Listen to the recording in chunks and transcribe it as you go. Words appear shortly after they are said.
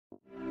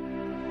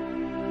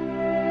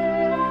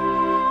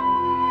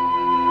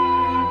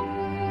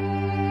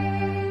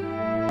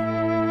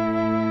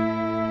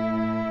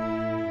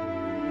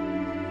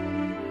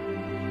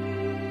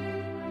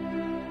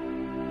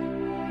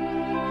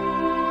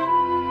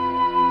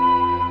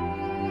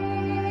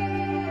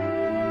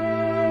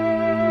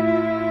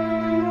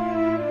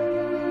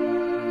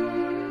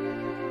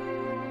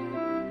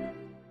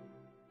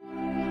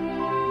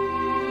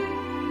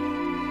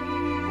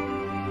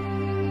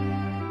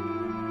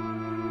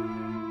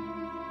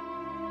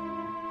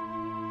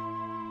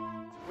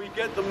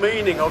get the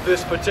meaning of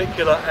this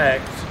particular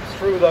act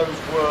through those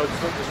words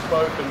that were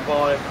spoken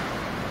by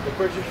the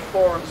British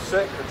Foreign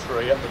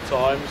Secretary at the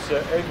time,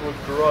 Sir Edward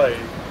Grey,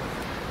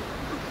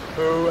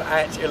 who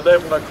at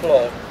 11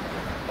 o'clock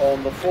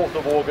on the 4th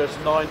of August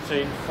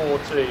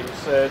 1914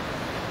 said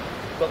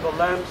that the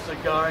lamps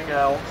are going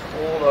out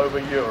all over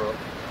Europe.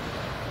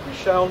 We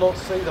shall not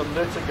see them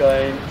lit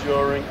again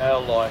during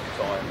our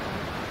lifetime.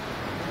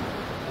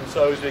 And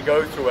so as we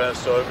go through our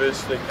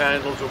service, the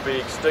candles will be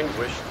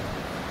extinguished.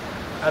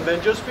 And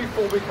then just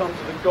before we come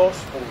to the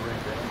Gospel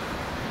reading,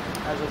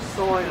 as a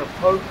sign of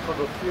hope for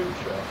the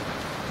future,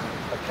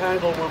 a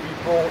candle will be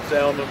brought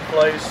down and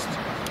placed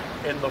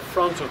in the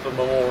front of the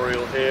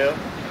memorial here.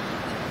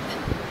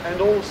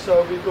 And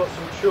also we've got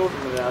some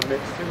children in our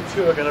midst who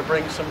too are going to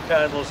bring some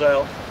candles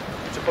out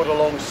to put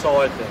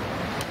alongside them.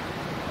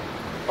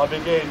 I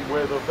begin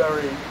with a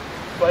very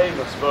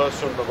famous verse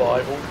from the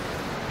Bible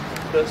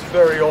that's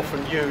very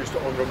often used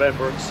on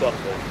Remembrance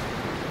Sunday.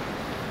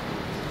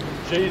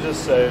 Jesus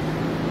said,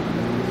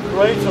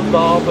 "Greater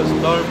love has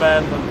no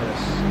man than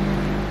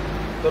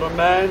this, that a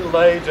man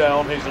lay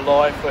down his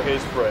life for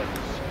his friends.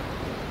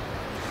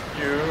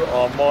 You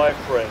are my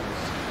friends,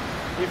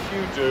 if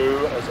you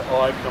do as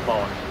I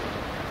command you."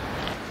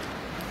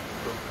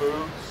 The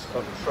boots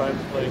of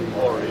trampling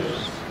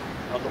warriors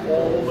and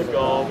all the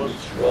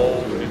garments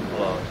rolled in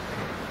blood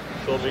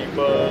shall be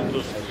burned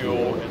as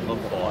fuel in the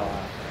fire.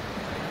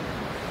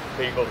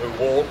 People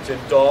who walked in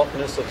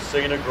darkness have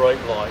seen a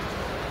great light.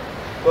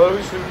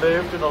 Those who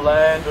lived in a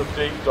land of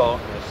deep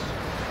darkness,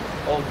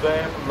 on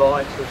them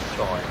light has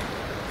shined.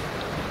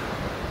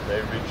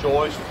 They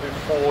rejoiced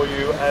before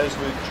you as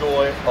with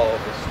joy at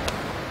harvest,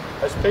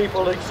 as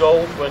people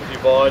exult when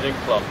dividing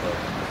plunder.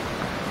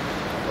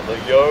 For the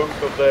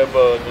yoke of their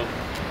burden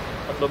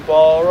and the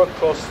bar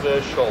across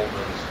their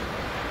shoulders,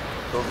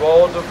 the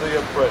rod of the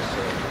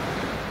oppressor,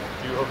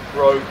 you have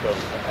broken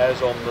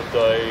as on the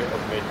day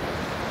of midnight.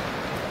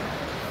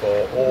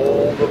 For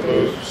all the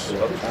boots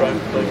of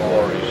trampling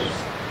warriors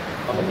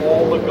and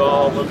all the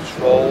garments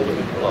rolled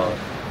in blood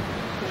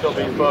shall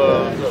be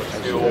burned as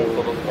fuel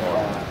for the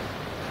fire.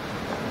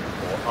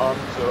 For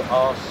unto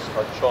us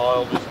a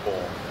child is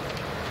born,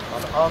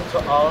 and unto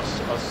us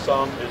a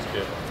son is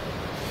given,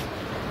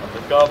 and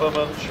the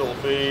government shall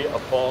be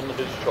upon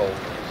his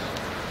shoulders.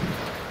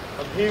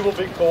 And he will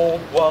be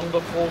called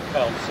Wonderful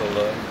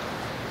Counselor,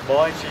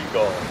 Mighty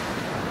God,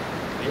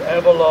 the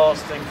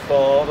Everlasting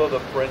Father,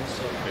 the Prince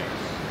of Peace.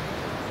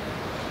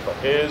 For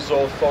his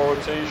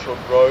authority shall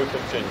grow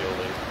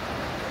continually,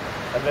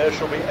 and there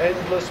shall be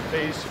endless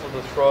peace for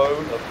the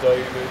throne of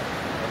David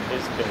and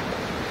his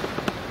kingdom.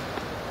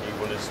 He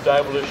will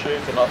establish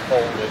it and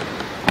uphold it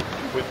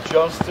with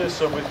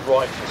justice and with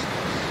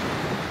righteousness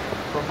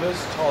from this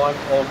time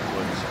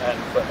onwards and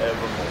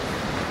forevermore.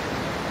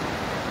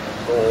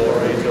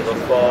 Glory to the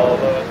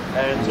Father,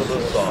 and to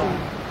the Son,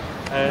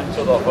 and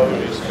to the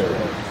Holy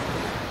Spirit,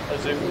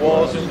 as it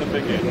was in the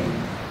beginning,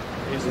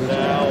 is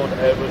now, and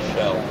ever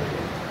shall be,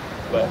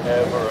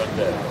 forever and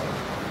ever.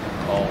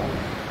 Amen.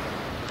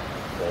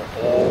 For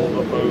all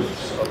the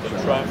boots of the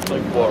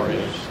trampling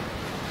warriors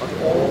and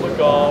all the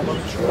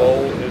garments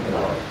rolled in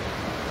blood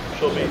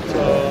shall be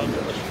turned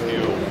as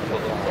fuel for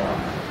the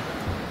fire.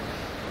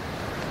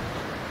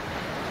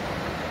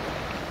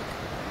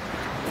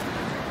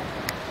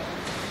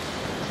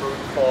 The true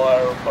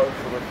fire of hope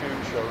for the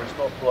future is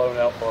not blown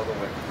out by the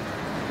wind.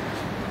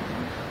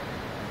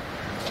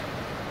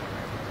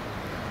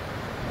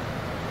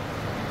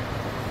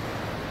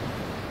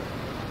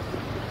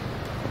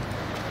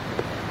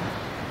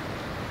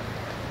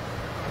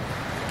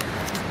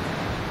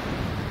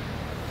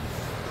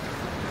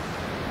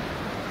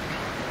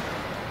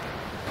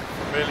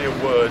 Familiar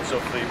words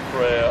of the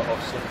prayer of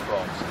St.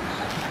 Francis.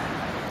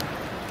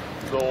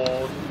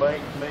 Lord,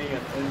 make me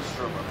an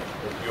instrument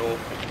of your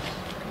peace.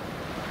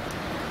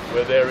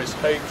 Where there is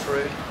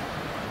hatred,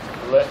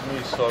 let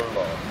me sow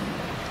love.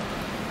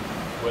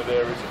 Where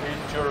there is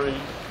injury,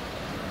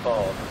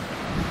 pardon.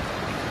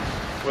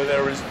 Where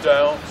there is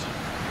doubt,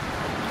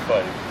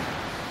 faith.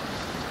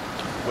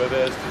 Where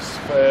there's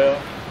despair,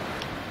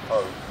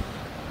 hope.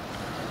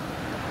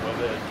 Where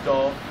there's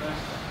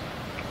darkness,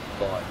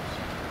 light.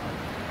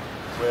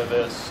 Where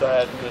there's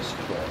sadness,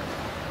 joy.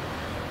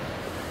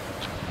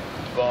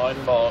 Divine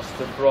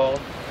Master,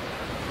 grant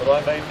that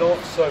I may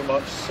not so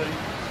much seek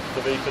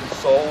to be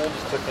consoled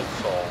as to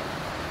console,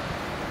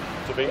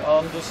 to be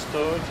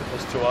understood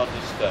as to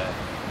understand,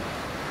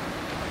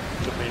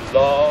 to be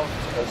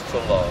loved as to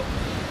love.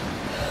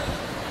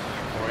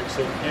 For it's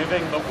in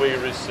giving that we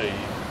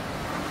receive,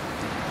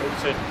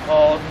 it's in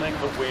pardoning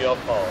that we are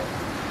pardoned,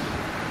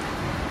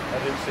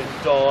 and it's in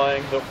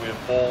dying that we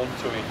are born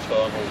to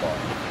eternal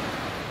life.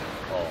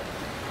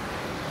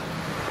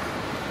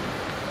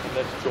 And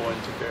let's join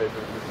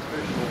together with the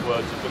traditional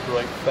words of the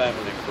great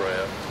family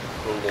prayer,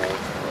 the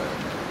Lord's Prayer.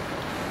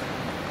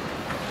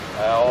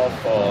 Our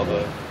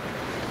Father,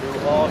 who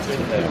art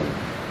in heaven,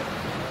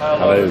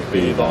 hallowed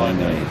be thy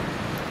name.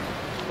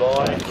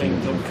 Thy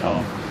kingdom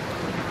come,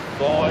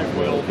 thy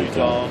will be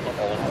done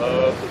on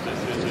earth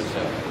as it is in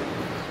heaven.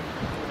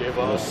 Give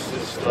us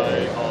this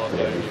day our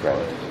daily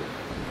bread,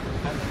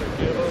 and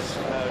forgive us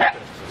our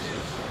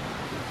trespasses,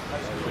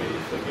 as we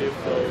forgive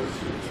those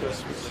who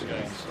trespass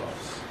against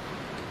us.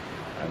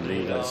 And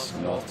lead us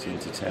not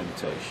into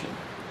temptation,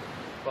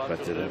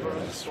 but deliver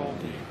us from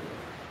evil.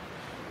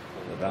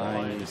 For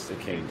thine is the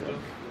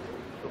kingdom,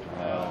 the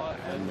power,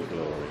 and the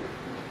glory,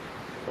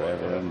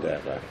 forever and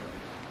ever.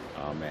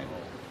 Amen.